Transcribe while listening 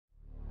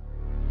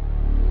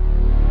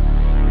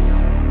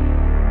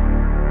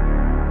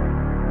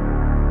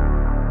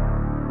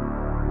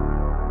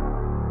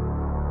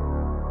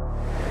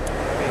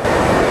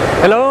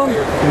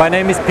My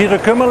name is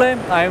Kummerle.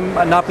 I'm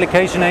an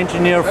application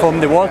engineer from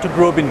the Walter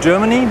Group in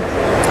Germany.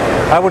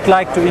 I would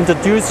like to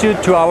introduce you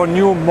to our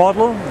new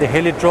model, the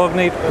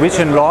Helitronic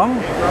Vision Long,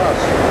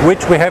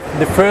 which we have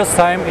the first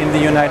time in the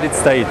United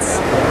States.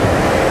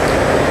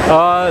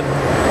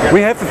 We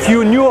have a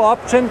few new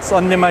options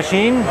on the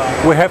machine.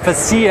 We have a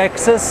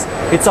Z-axis,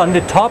 it's on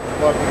the top.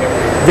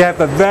 We have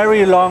a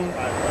very long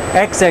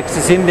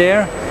X-axis in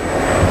there,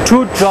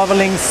 two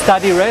traveling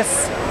study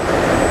rests,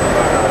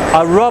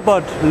 a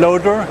robot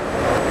loader.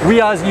 We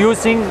are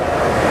using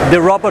the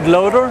robot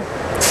loader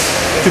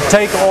to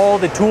take all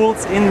the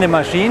tools in the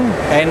machine,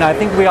 and I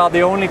think we are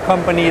the only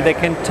company that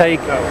can take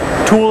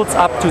tools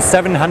up to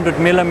 700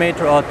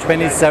 millimeter or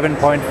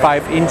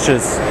 27.5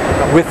 inches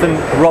with a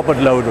robot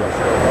loader.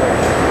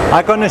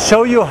 I'm going to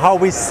show you how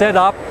we set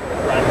up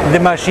the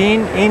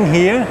machine in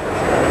here.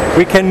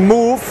 We can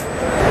move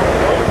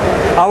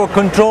our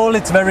control,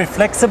 it's very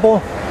flexible.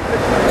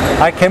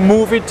 I can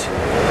move it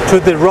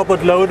to the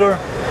robot loader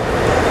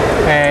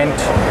and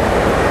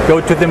go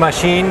to the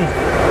machine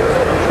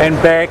and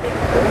back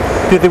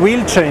to the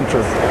wheel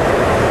changer.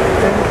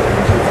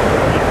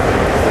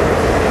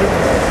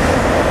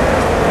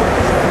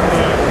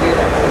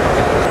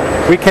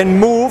 We can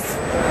move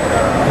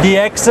the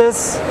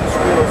axis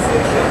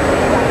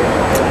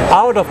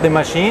out of the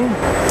machine.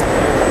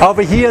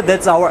 Over here,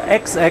 that's our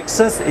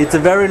X-axis. It's a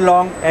very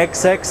long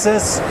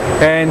X-axis,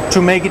 and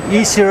to make it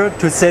easier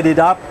to set it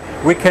up,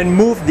 we can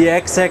move the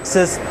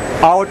X-axis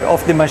out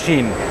of the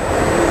machine.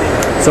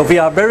 So we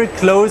are very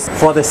close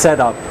for the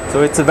setup.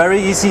 So it's a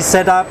very easy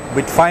setup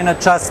with fine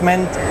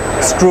adjustment,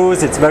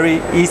 screws. It's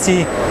very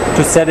easy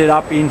to set it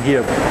up in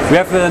here. We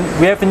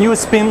have a new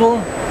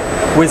spindle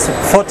with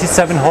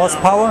 47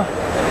 horsepower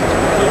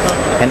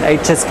and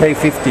HSK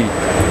 50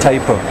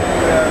 taper.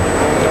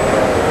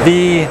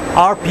 The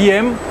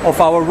RPM of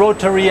our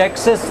rotary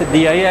axis,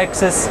 the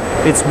A-axis,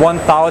 it's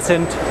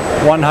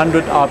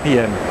 1100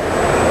 RPM.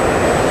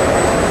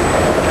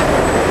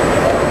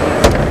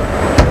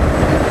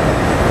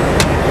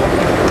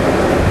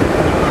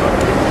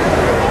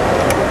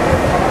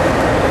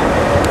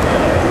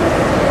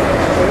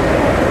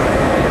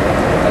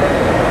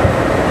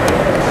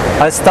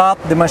 I start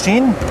the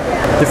machine.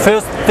 The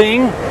first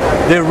thing,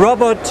 the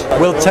robot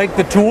will take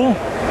the tool.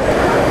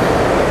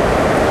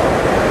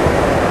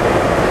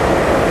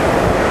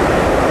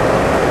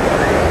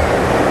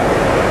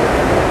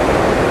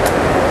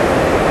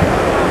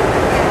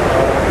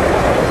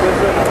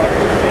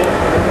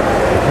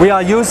 We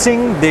are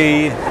using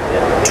the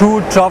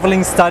two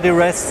traveling study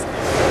rests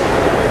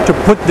to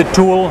put the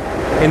tool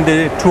in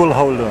the tool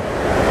holder.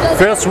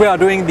 First we are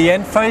doing the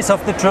end phase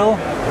of the drill.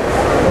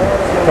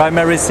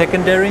 Primary,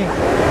 secondary.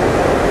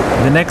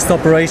 The next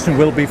operation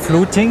will be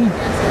fluting,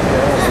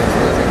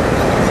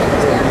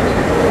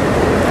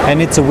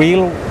 and it's a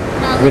wheel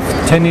with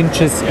 10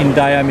 inches in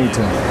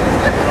diameter.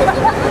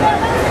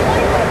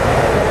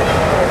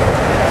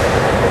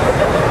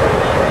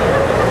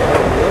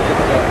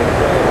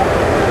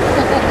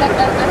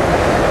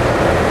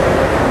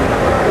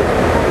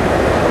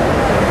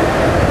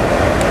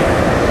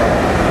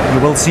 You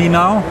will see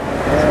now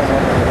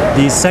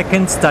the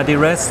second study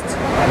rest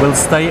will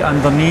stay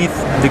underneath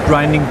the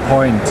grinding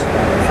point.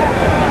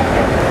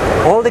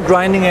 All the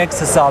grinding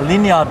axes are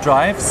linear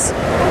drives.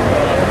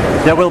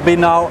 There will be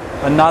now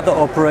another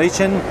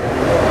operation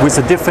with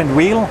a different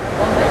wheel,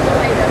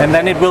 and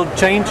then it will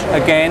change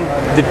again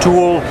the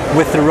tool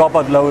with the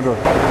robot loader.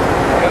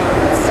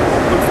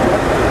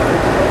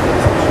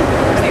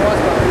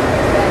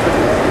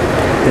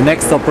 The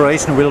next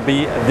operation will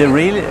be the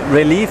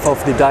relief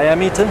of the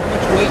diameter.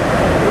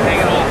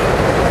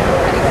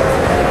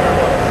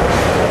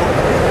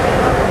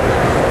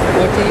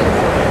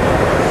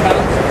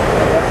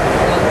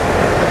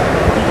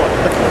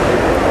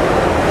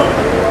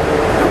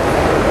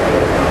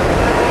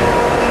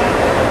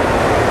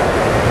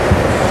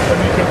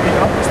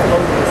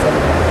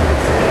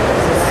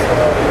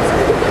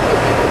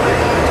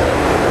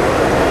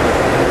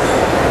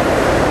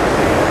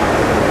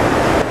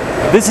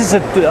 This is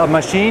a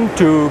machine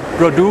to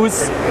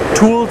produce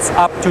tools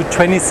up to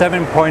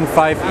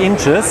 27.5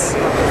 inches.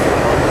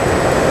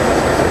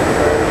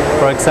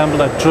 For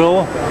example, a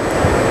drill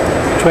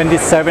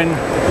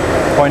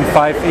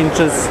 27.5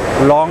 inches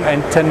long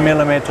and 10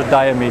 millimeter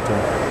diameter.